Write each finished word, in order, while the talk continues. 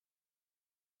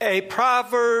A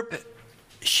proverb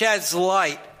sheds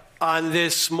light on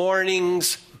this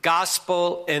morning's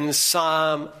gospel and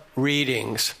psalm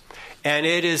readings, and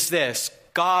it is this: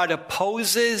 God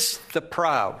opposes the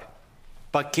proud,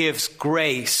 but gives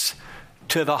grace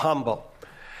to the humble.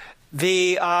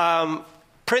 The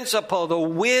principle, the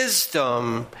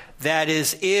wisdom that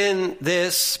is in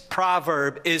this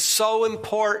proverb is so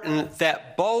important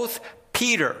that both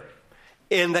Peter,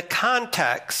 in the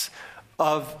context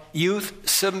of youth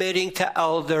submitting to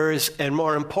elders, and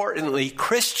more importantly,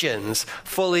 Christians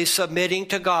fully submitting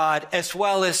to God, as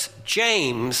well as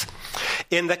James,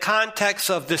 in the context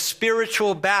of the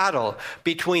spiritual battle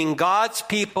between God's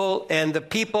people and the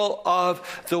people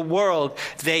of the world,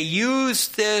 they use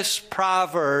this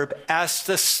proverb as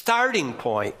the starting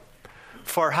point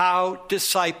for how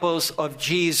disciples of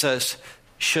Jesus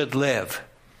should live.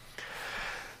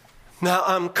 Now,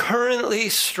 I'm currently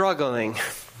struggling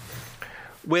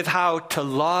with how to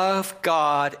love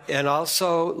God and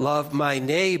also love my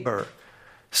neighbor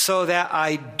so that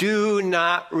I do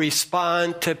not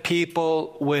respond to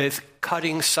people with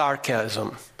cutting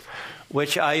sarcasm,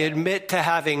 which I admit to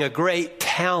having a great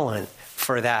talent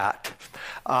for that.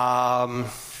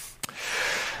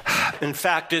 In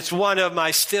fact, it's one of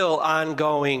my still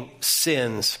ongoing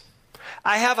sins.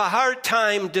 I have a hard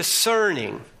time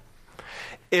discerning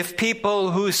if people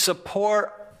who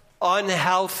support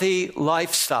unhealthy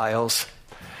lifestyles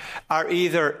are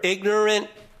either ignorant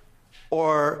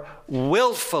or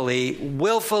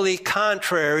willfully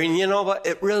contrary. And you know what?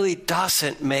 It really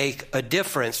doesn't make a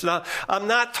difference. Now, I'm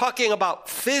not talking about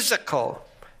physical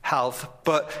health,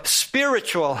 but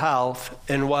spiritual health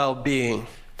and well-being.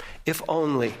 If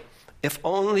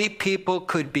only people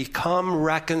could become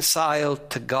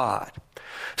reconciled to God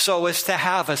so as to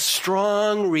have a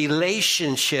strong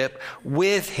relationship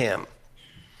with Him.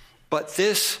 But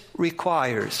this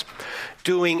requires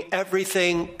doing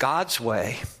everything God's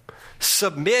way,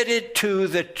 submitted to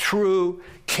the true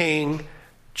King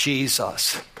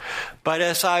Jesus. But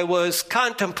as I was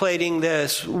contemplating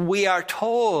this, we are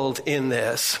told in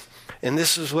this, and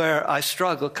this is where I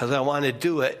struggle because I want to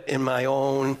do it in my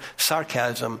own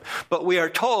sarcasm. But we are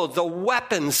told the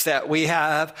weapons that we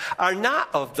have are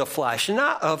not of the flesh,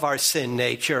 not of our sin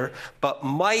nature, but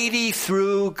mighty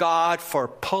through God for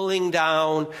pulling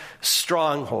down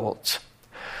strongholds.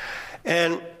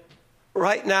 And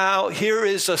right now, here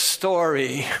is a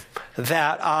story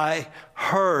that I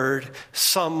heard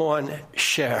someone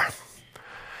share.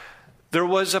 There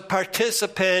was a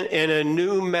participant in a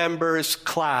new members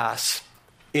class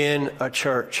in a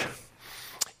church.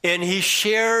 And he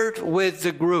shared with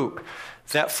the group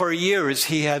that for years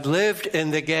he had lived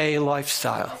in the gay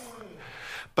lifestyle.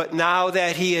 But now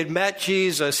that he had met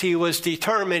Jesus, he was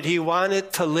determined he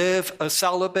wanted to live a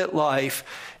celibate life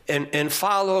and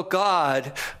follow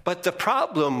God. But the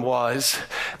problem was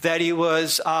that he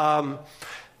was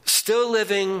still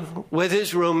living with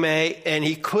his roommate, and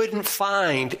he couldn't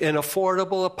find an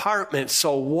affordable apartment.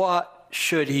 So what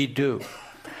should he do?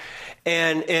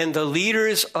 And the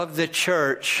leaders of the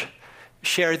church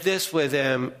shared this with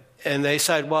him, and they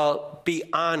said, well, be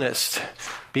honest.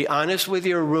 Be honest with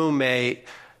your roommate.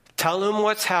 Tell him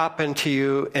what's happened to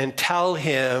you and tell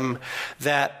him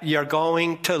that you're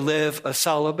going to live a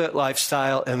celibate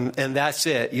lifestyle, and that's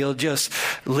it. You'll just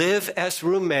live as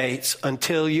roommates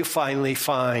until you finally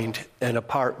find an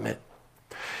apartment.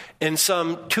 And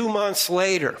some 2 months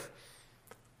later,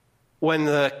 when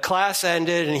the class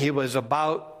ended and he was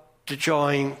about to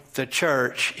join the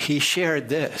church, he shared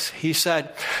this. He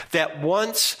said that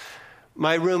once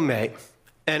my roommate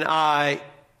and I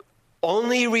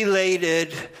only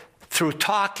related through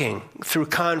talking, through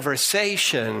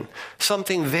conversation,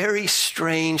 something very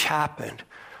strange happened.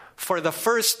 For the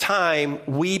first time,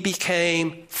 we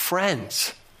became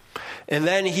friends. And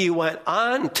then he went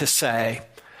on to say,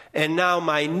 and now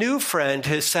my new friend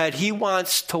has said he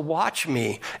wants to watch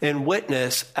me and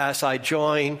witness as I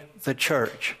join the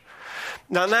church.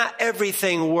 Now, not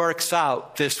everything works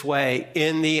out this way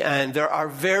in the end. There are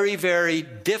very, very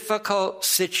difficult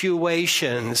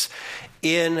situations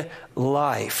in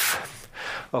life,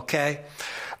 okay?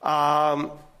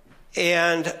 And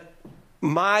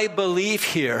my belief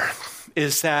here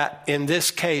is that in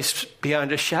this case,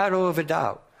 beyond a shadow of a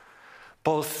doubt,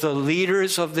 both the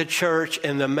leaders of the church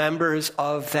and the members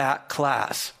of that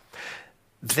class,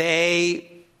 they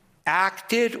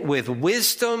acted with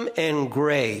wisdom and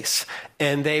grace,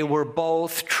 and they were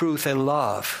both truth and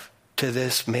love to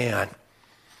this man.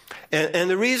 And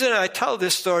the reason I tell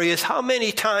this story is how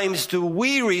many times do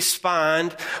we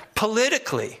respond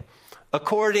politically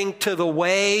according to the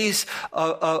ways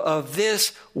of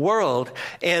this world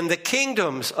and the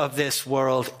kingdoms of this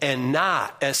world, and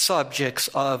not as subjects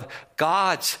of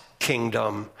God's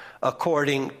kingdom,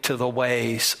 according to the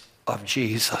ways of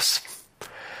Jesus.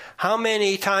 How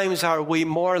many times are we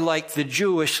more like the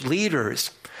Jewish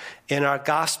leaders in our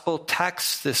gospel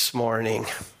text this morning,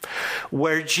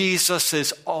 where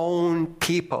Jesus' own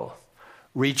people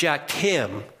reject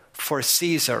him for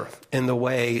Caesar in the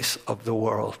ways of the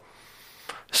world?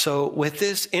 So with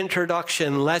this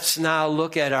introduction, let's now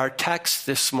look at our text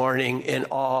this morning in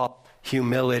all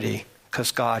humility,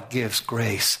 because God gives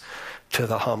grace to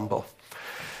the humble.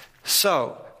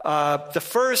 So the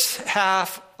first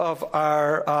half of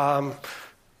our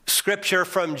scripture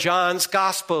from John's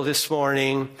gospel this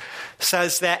morning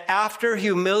says that after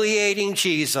humiliating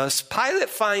Jesus, Pilate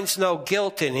finds no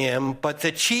guilt in him, but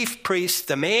the chief priests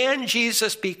demand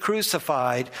Jesus be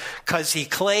crucified because he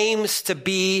claims to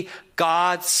be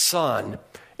God's son.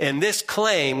 And this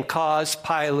claim caused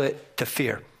Pilate to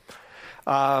fear.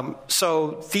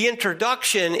 So the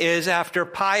introduction is after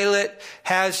Pilate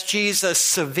has Jesus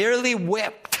severely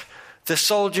whipped, the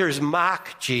soldiers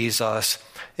mock Jesus.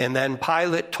 And then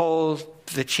Pilate told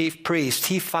the chief priest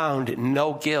he found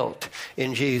no guilt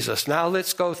in Jesus. Now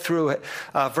let's go through it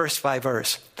verse by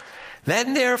verse.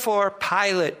 Then therefore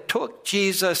Pilate took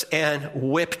Jesus and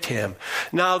whipped him.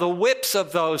 Now the whips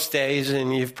of those days,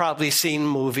 and you've probably seen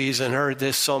movies and heard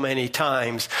this so many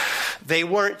times, they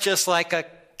weren't just like a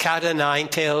cat o' nine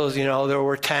tails, there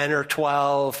were 10 or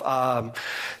 12,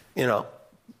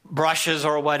 brushes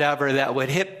or whatever that would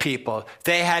hit people.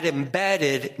 They had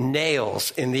embedded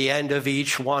nails in the end of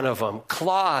each one of them,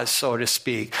 claws, so to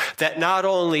speak, that not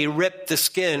only ripped the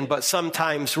skin, but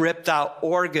sometimes ripped out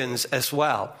organs as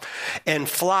well. And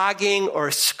flogging or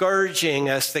scourging,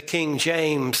 as the King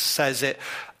James says it,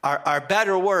 are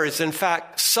better words. In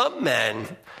fact, some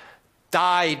men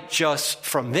died just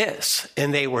from this,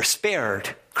 and they were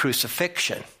spared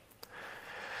crucifixion.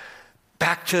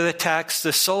 Back to the text,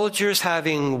 the soldiers,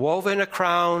 having woven a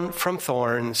crown from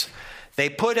thorns, they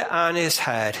put it on his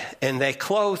head, and they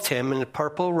clothed him in a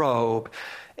purple robe,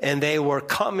 and they were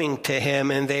coming to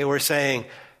him, and they were saying,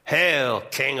 "Hail,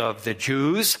 King of the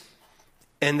Jews!"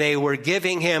 And they were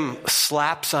giving him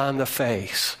slaps on the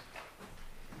face.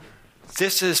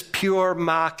 This is pure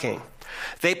mocking.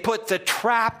 They put the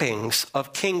trappings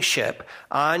of kingship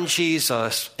on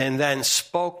Jesus and then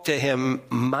spoke to him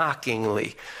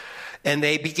mockingly. And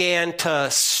they began to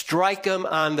strike him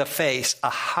on the face, a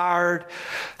hard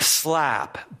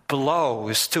slap,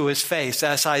 blows to his face,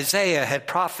 as Isaiah had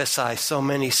prophesied so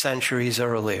many centuries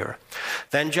earlier.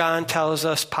 Then John tells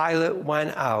us Pilate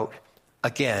went out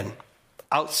again,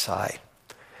 outside,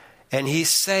 and he's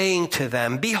saying to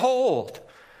them, "Behold,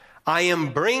 I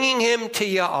am bringing him to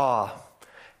you all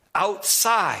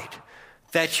outside,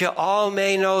 that you all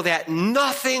may know that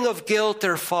nothing of guilt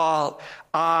or fault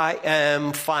I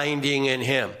am finding in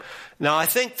him." Now, I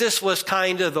think this was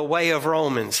kind of the way of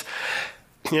Romans.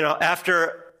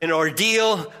 After an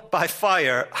ordeal by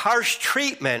fire, harsh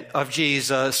treatment of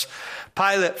Jesus,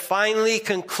 Pilate finally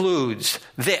concludes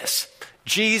this: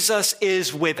 Jesus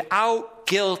is without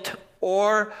guilt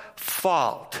or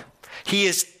fault. He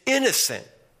is innocent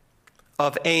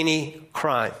of any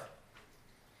crime.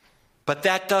 But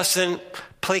that doesn't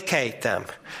placate them.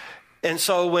 And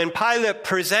so when Pilate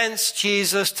presents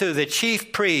Jesus to the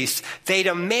chief priests, they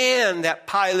demand that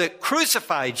Pilate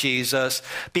crucify Jesus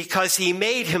because he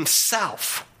made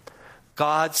himself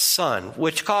God's son,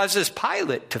 which causes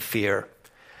Pilate to fear.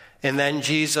 And then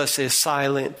Jesus is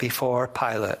silent before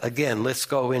Pilate. Again, let's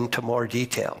go into more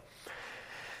detail.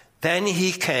 Then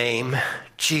he came,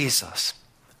 Jesus,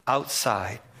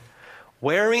 outside,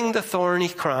 wearing the thorny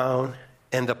crown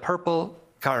and the purple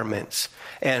garments.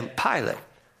 And Pilate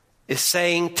is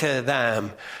saying to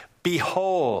them,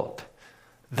 "Behold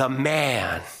the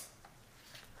man."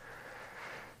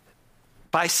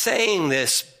 By saying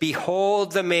this,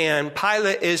 "Behold the man,"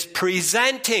 Pilate is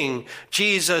presenting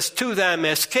Jesus to them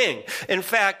as king. In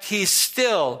fact, he's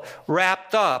still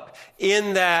wrapped up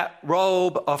in that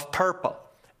robe of purple.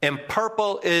 And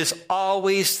purple is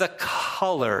always the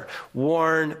color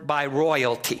worn by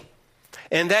royalty.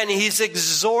 And then he's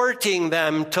exhorting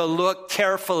them to look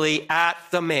carefully at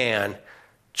the man,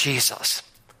 Jesus.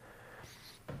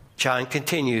 John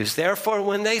continues, "Therefore,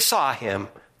 when they saw him,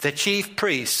 the chief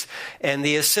priests and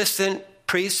the assistant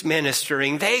priests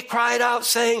ministering, they cried out,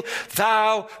 saying,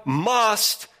 'Thou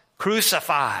must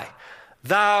crucify.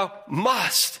 Thou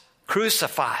must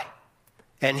crucify.'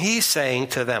 And he's saying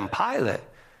to them, 'Pilate,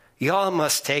 y'all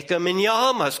must take him and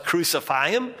y'all must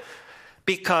crucify him,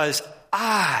 because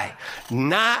I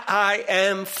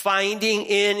am finding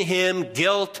in him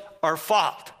guilt or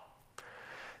fault.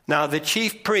 Now the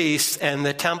chief priests and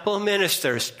the temple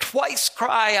ministers twice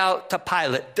cry out to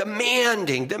Pilate,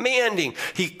 demanding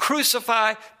he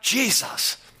crucify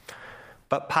Jesus.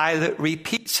 But Pilate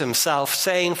repeats himself,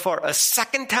 saying for a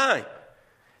second time,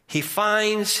 he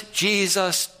finds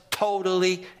Jesus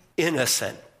totally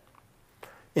innocent.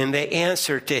 And they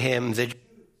answer to him,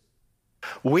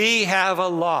 we have a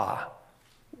law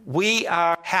we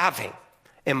are having.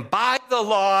 And by the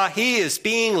law, he is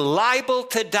being liable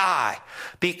to die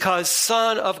because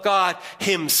Son of God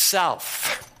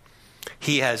himself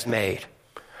he has made.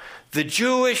 The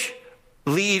Jewish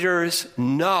leaders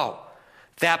know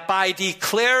that by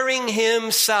declaring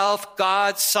himself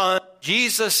God's Son,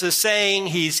 Jesus is saying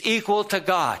he's equal to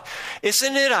God.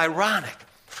 Isn't it ironic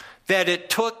that it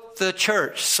took the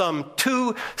church some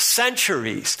 2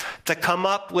 centuries to come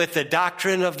up with the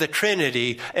doctrine of the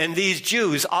Trinity, and these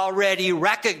Jews already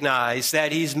recognize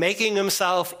that he's making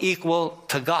himself equal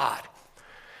to God?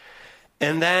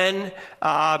 And then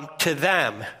to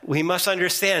them, we must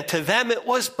understand, to them it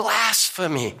was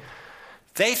blasphemy.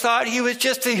 They thought he was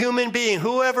just a human being.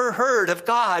 Who ever heard of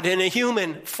God in a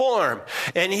human form?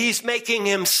 And he's making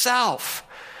himself.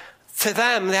 To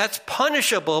them, that's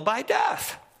punishable by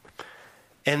death.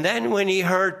 And then when he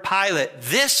heard Pilate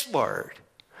this word,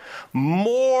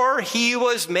 more he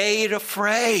was made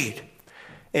afraid.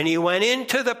 And he went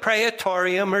into the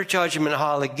praetorium or judgment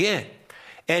hall again.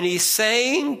 And he's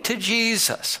saying to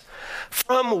Jesus,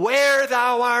 from where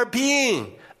thou art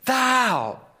being,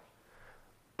 thou.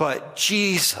 But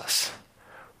Jesus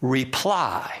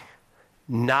reply,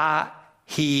 not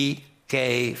he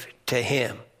gave to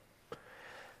him.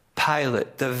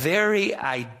 Pilate, the very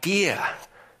idea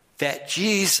that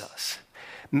Jesus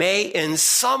may in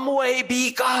some way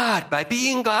be God, by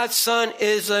being God's Son,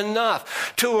 is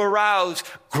enough to arouse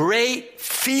great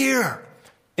fear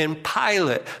in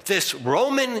Pilate, this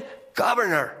Roman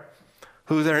governor,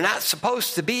 who they're not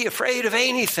supposed to be afraid of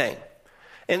anything.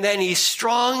 And then he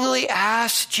strongly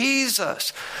asks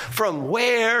Jesus from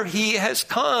where he has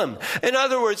come. In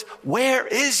other words, where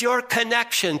is your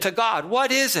connection to God?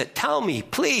 What is it? Tell me,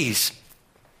 please.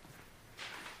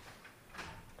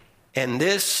 And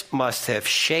this must have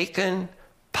shaken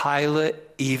Pilate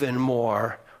even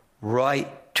more, right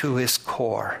to his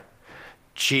core.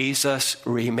 Jesus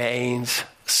remains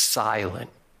silent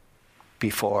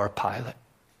before Pilate.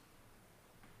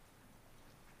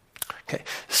 Okay,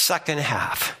 second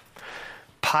half.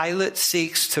 Pilate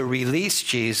seeks to release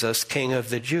Jesus, King of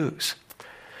the Jews.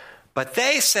 But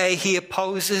they say he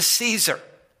opposes Caesar,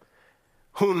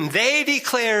 whom they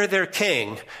declare their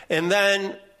king. And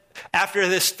then after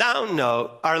this down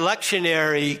note, our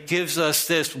lectionary gives us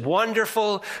this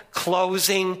wonderful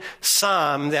closing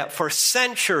psalm that for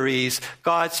centuries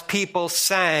God's people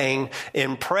sang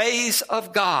in praise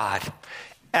of God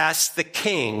as the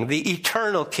king, the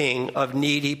eternal king of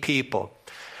needy people.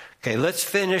 Okay, let's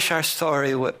finish our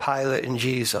story with Pilate and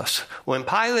Jesus. When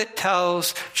Pilate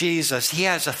tells Jesus he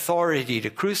has authority to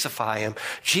crucify him,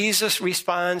 Jesus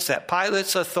responds that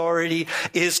Pilate's authority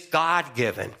is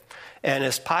God-given. And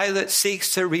as Pilate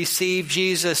seeks to receive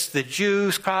Jesus, the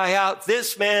Jews cry out,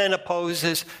 this man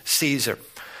opposes Caesar.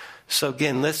 So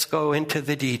again, let's go into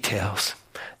the details.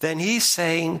 Then he's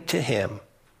saying to him,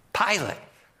 Pilate,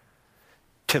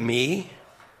 to me,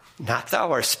 not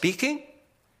thou art speaking?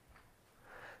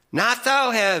 Not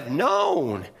thou have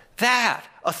known that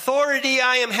authority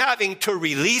I am having to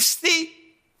release thee,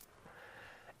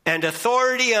 and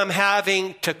authority I'm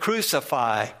having to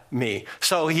crucify me.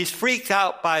 So he's freaked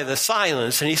out by the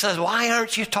silence, and he says, why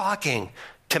aren't you talking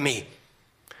to me?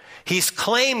 He's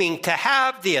claiming to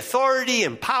have the authority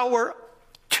and power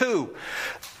to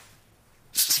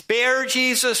spare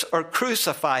Jesus or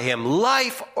crucify him,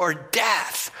 life or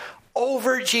death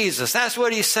over Jesus. That's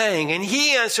what he's saying. And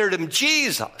he answered him,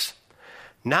 Jesus,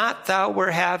 not thou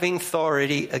were having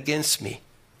authority against me.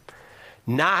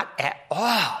 Not at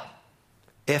all.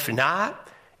 If not,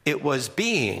 it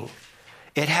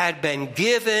had been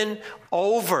given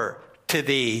over to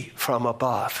thee from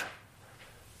above.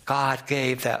 God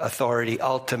gave that authority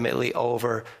ultimately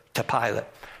over to Pilate.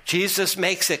 Jesus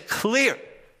makes it clear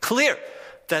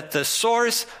that the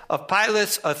source of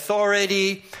Pilate's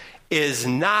authority is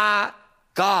not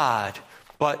God,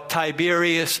 but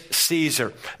Tiberius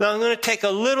Caesar. Now, I'm going to take a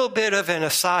little bit of an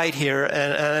aside here,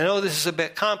 and I know this is a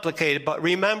bit complicated, but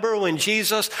remember when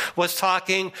Jesus was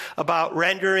talking about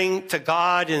rendering to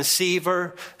God and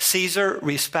Caesar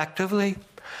respectively?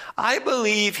 I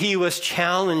believe he was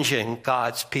challenging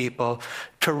God's people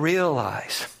to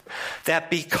realize that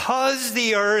because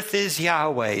the earth is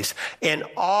Yahweh's and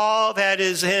all that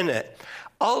is in it,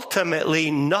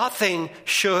 ultimately nothing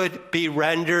should be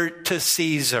rendered to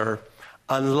Caesar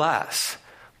unless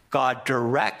God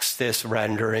directs this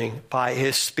rendering by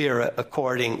his Spirit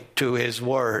according to his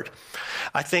word.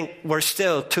 I think we're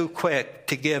still too quick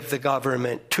to give the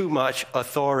government too much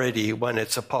authority when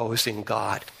it's opposing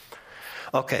God.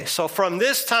 Okay, so from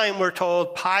this time we're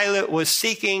told Pilate was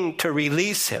seeking to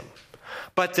release him.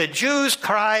 But the Jews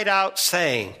cried out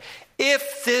saying,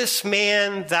 "If this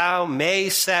man thou may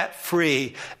set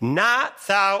free, not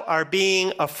thou art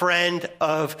being a friend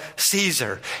of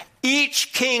Caesar.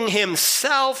 Each king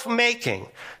himself making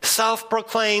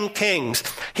self-proclaimed kings."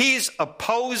 He's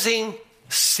opposing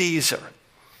Caesar.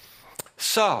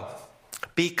 So,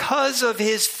 because of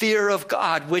his fear of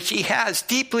God, which he has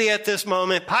deeply at this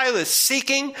moment, Pilate is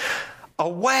seeking a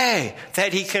way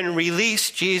that he can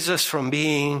release Jesus from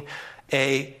being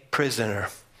a prisoner.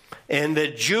 And the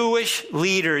Jewish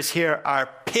leaders here are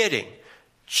pitting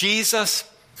Jesus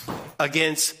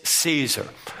against Caesar.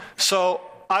 So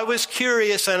I was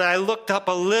curious and I looked up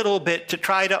a little bit to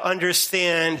try to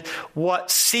understand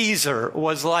what Caesar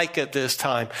was like at this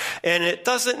time. And it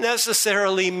doesn't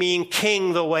necessarily mean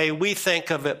king the way we think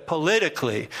of it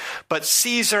politically, but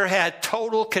Caesar had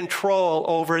total control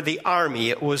over the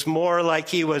army. It was more like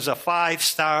he was a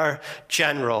 5-star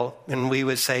general, and we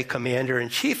would say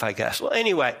commander-in-chief, I guess. Well,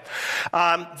 anyway,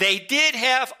 they did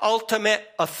have ultimate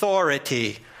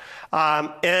authority.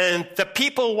 And the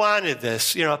people wanted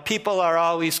this. You know, people are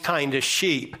always kind of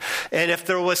sheep. And if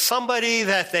there was somebody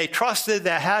that they trusted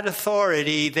that had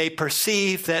authority, they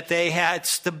perceived that they had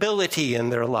stability in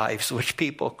their lives, which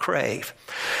people crave.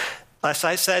 As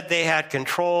I said, they had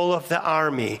control of the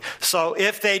army. So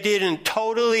if they didn't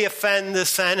totally offend the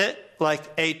Senate, like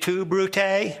et tu, Brute,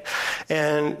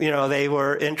 and, you know, they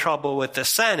were in trouble with the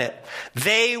Senate,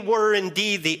 they were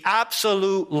indeed the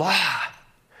absolute law.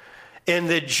 And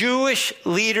the Jewish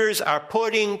leaders are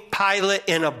putting Pilate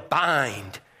in a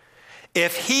bind.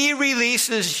 If he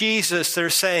releases Jesus, they're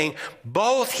saying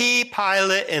both he,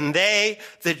 Pilate, and they,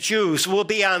 the Jews, will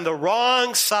be on the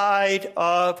wrong side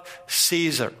of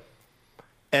Caesar.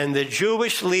 And the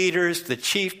Jewish leaders, the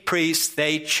chief priests,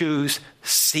 they choose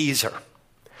Caesar.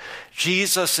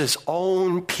 Jesus'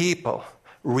 own people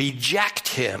reject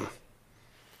him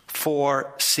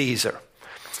for Caesar.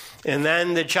 And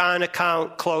then the John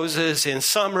account closes in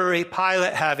summary.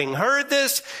 Pilate, having heard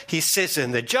this, he sits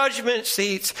in the judgment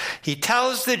seats. He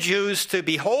tells the Jews to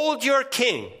behold your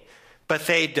king, but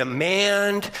they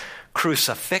demand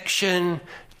crucifixion,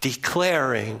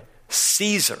 declaring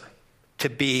Caesar to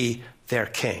be their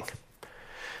king.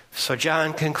 So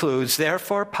John concludes,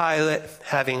 therefore Pilate,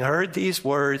 having heard these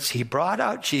words, he brought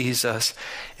out Jesus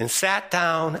and sat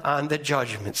down on the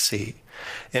judgment seat,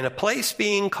 in a place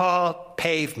being called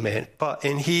Pavement, but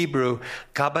in Hebrew,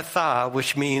 Gabbatha,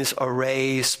 which means a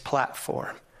raised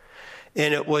platform.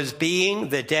 And it was being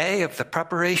the day of the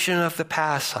preparation of the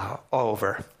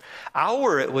Passover.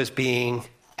 Hour it was being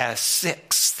as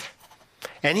 6th.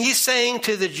 And he's saying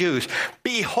to the Jews,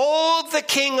 behold the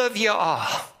King of you all.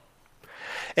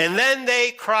 And then they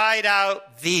cried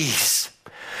out these,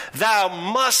 thou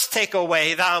must take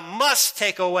away, thou must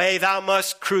take away, thou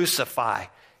must crucify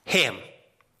him.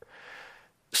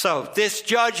 So this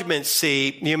judgment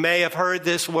seat, you may have heard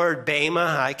this word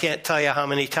bema. I can't tell you how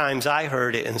many times I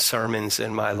heard it in sermons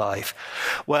in my life.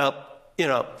 Well, you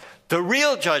know, the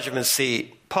real judgment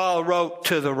seat, Paul wrote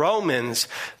to the Romans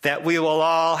that we will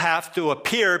all have to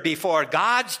appear before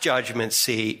God's judgment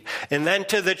seat. And then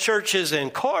to the churches in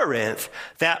Corinth,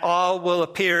 that all will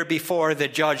appear before the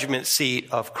judgment seat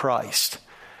of Christ.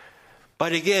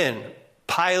 But again,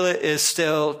 Pilate is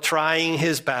still trying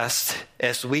his best,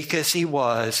 as weak as he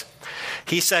was.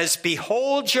 He says,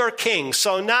 behold your king.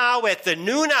 So now at the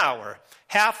noon hour,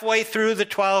 halfway through the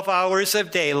 12 hours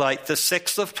of daylight, the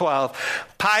 6th of 12,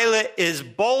 Pilate is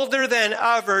bolder than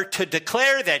ever to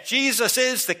declare that Jesus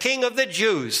is the King of the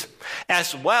Jews,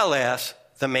 as well as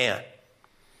the man.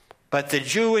 But the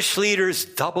Jewish leaders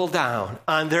double down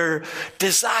on their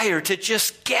desire to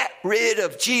just get rid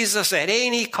of Jesus at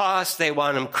any cost. They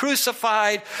want him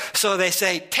crucified, so they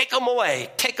say, take him away,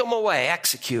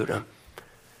 execute him.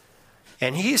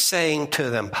 And he's saying to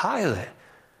them, Pilate,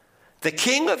 the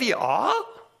King of you all?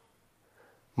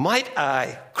 Might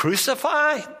I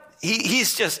crucify?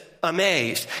 He's just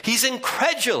amazed. He's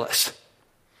incredulous.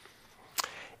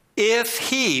 If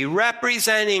he,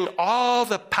 representing all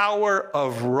the power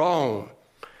of Rome,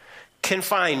 can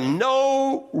find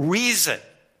no reason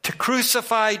to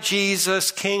crucify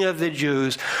Jesus, King of the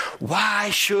Jews, why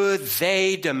should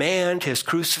they demand his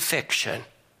crucifixion?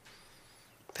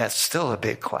 That's still a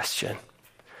big question.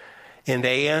 And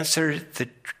they answered the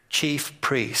chief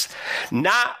priests,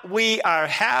 not we are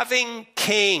having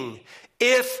king,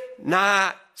 if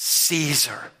not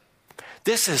Caesar.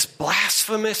 This is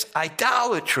blasphemous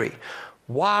idolatry.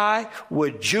 Why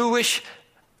would Jewish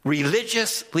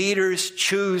religious leaders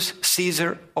choose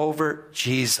Caesar over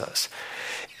Jesus?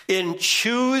 In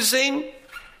choosing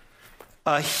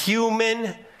a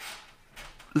human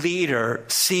leader,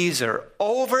 Caesar,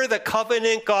 over the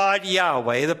covenant God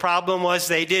Yahweh, the problem was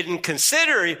they didn't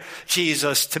consider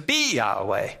Jesus to be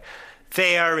Yahweh.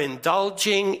 They are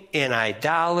indulging in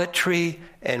idolatry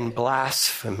and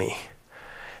blasphemy.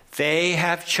 They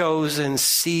have chosen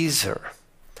Caesar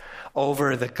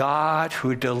over the God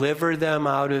who delivered them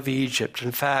out of Egypt.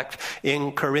 In fact,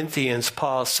 in Corinthians,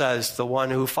 Paul says the one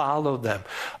who followed them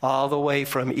all the way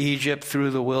from Egypt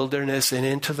through the wilderness and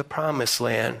into the promised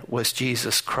land was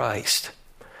Jesus Christ.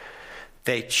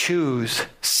 They choose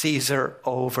Caesar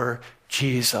over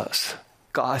Jesus.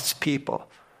 God's people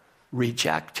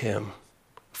reject him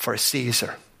for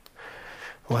Caesar.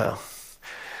 Well,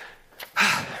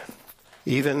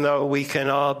 even though we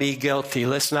can all be guilty,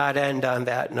 let's not end on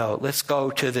that note. Let's go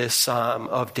to this Psalm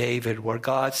of David where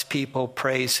God's people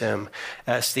praise him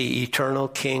as the eternal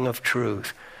King of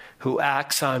truth who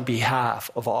acts on behalf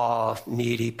of all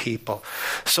needy people.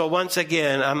 So once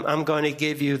again, I'm going to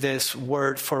give you this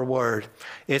word for word.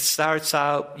 It starts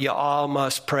out, you all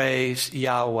must praise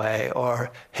Yahweh,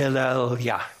 or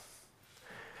Hallelujah.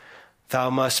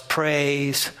 Thou must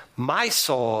praise my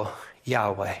soul,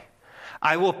 Yahweh.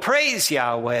 I will praise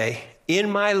Yahweh in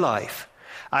my life.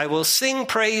 I will sing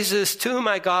praises to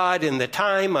my God in the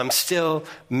time I'm still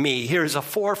me. Here's a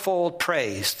fourfold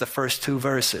praise, the first two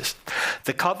verses.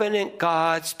 The covenant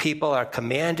God's people are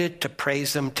commanded to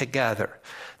praise him together.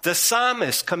 The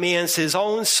psalmist commands his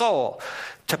own soul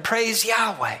to praise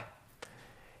Yahweh.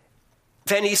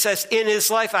 Then he says, in his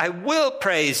life, I will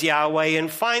praise Yahweh. And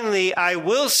finally, I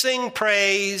will sing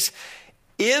praise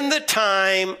in the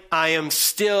time I am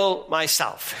still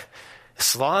myself,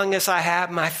 as long as I have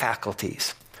my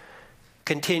faculties.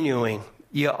 Continuing,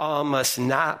 you all must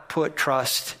not put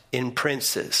trust in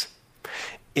princes,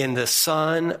 in the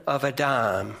son of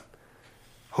Adam,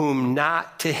 whom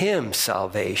not to him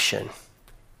salvation.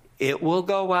 It will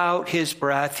go out his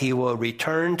breath, he will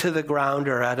return to the ground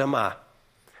or Adamah.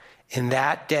 In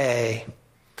that day,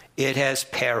 it has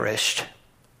perished,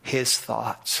 his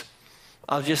thoughts.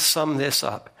 I'll just sum this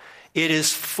up. It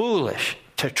is foolish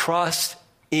to trust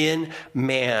in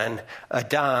man,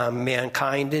 Adam,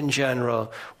 mankind in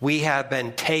general. We have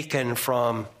been taken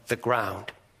from the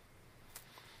ground.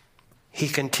 He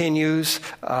continues,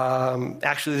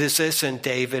 actually this isn't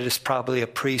David, it's probably a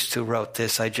priest who wrote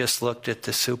this. I just looked at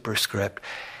the superscript.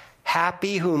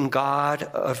 Happy whom God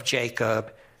of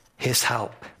Jacob, his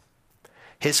help.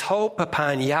 His hope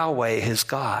upon Yahweh, his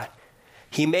God.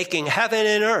 He making heaven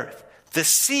and earth, the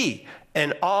sea,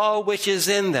 and all which is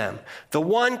in them, the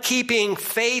one keeping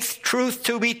faith, truth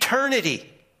to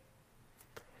eternity.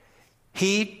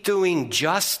 He doing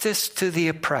justice to the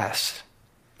oppressed.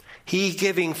 He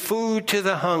giving food to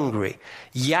the hungry.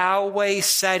 Yahweh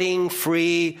setting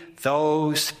free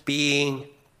those being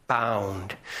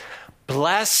bound.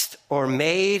 Blessed or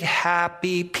made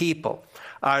happy people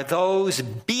are those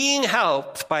being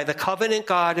helped by the covenant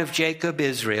God of Jacob,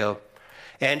 Israel,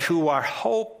 and who are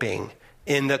hoping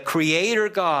in the Creator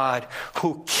God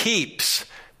who keeps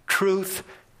truth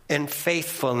and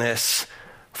faithfulness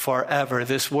forever.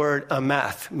 This word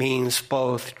ameth means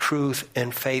both truth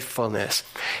and faithfulness.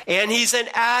 And he's an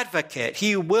advocate.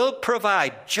 He will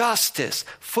provide justice,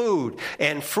 food,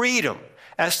 and freedom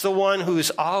as the one who's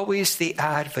always the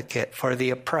advocate for the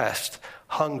oppressed,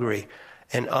 hungry,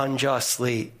 and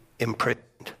unjustly imprisoned.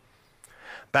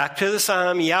 Back to the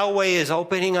psalm, Yahweh is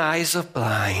opening eyes of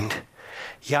blind.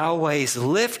 Yahweh's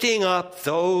lifting up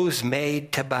those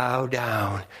made to bow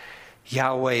down.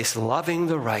 Yahweh's loving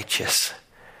the righteous.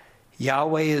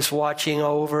 Yahweh is watching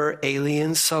over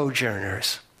alien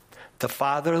sojourners. The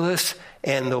fatherless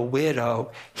and the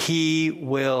widow, he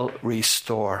will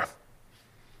restore.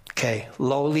 Okay,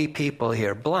 lowly people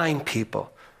here, blind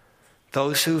people,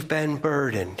 those who've been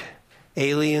burdened,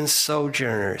 alien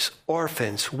sojourners,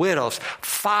 orphans, widows,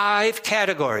 5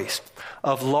 categories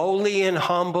of lowly and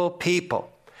humble people.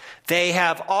 They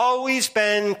have always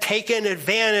been taken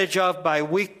advantage of by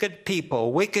wicked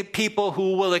people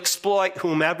who will exploit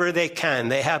whomever they can.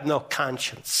 They have no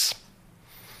conscience.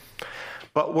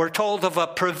 But we're told of a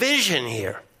provision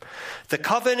here. The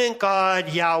covenant God,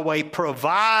 Yahweh,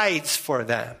 provides for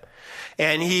them.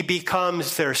 And he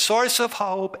becomes their source of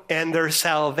hope and their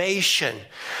salvation.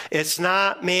 It's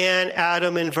not man,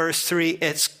 Adam in verse 3.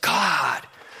 It's God.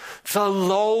 The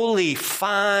lowly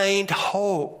find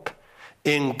hope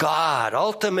in God,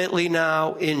 ultimately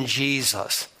now in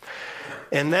Jesus.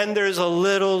 And then there's a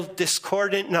little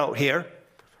discordant note here.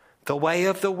 The way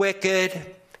of the wicked,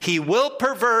 he will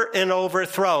pervert and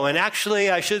overthrow. And actually,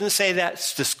 I shouldn't say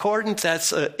that's discordant.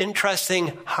 That's an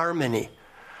interesting harmony,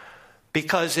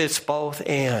 because it's both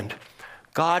and.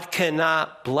 God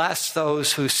cannot bless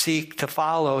those who seek to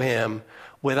follow him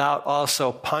without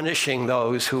also punishing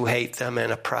those who hate them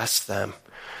and oppress them.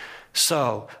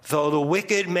 So, though the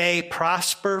wicked may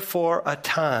prosper for a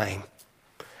time,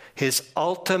 his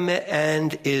ultimate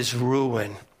end is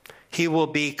ruin. He will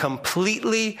be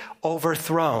completely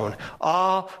overthrown.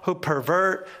 All who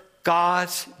pervert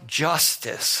God's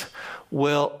justice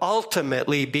will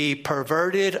ultimately be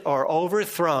perverted or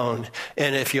overthrown.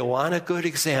 And if you want a good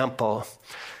example,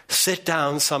 sit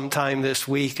down sometime this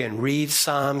week and read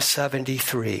Psalm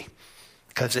 73,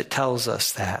 because it tells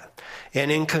us that.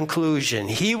 And in conclusion,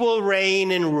 he will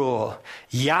reign and rule,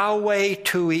 Yahweh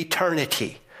to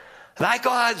eternity. Thy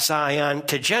God, Zion,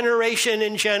 to generation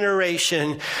and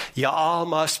generation, you all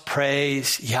must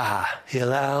praise Yah,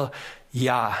 Hillel,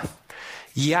 Yah.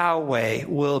 Yahweh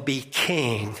will be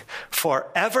king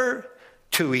forever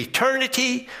to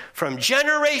eternity, from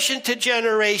generation to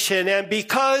generation. And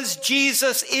because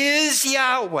Jesus is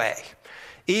Yahweh,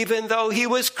 even though he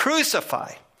was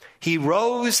crucified, he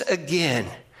rose again,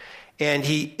 and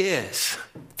he is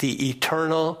the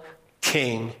eternal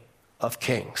King of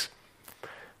Kings.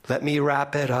 Let me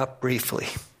wrap it up briefly.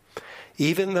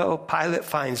 Even though Pilate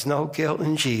finds no guilt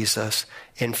in Jesus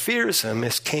and fears him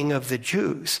as King of the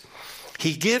Jews,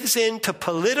 he gives in to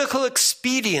political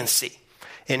expediency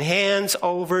and hands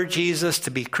over Jesus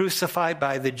to be crucified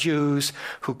by the Jews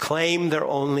who claim their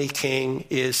only king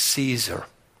is Caesar.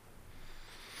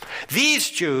 These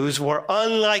Jews were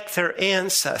unlike their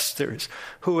ancestors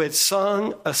who had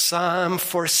sung a psalm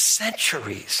for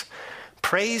centuries,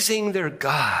 praising their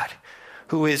God,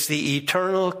 who is the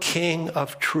eternal King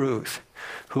of truth,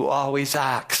 who always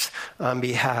acts on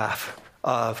behalf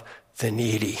of the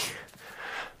needy.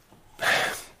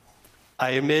 I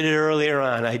admitted earlier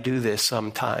on, I do this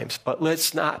sometimes, but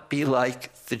let's not be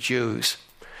like the Jews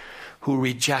who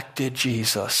rejected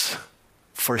Jesus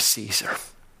for Caesar.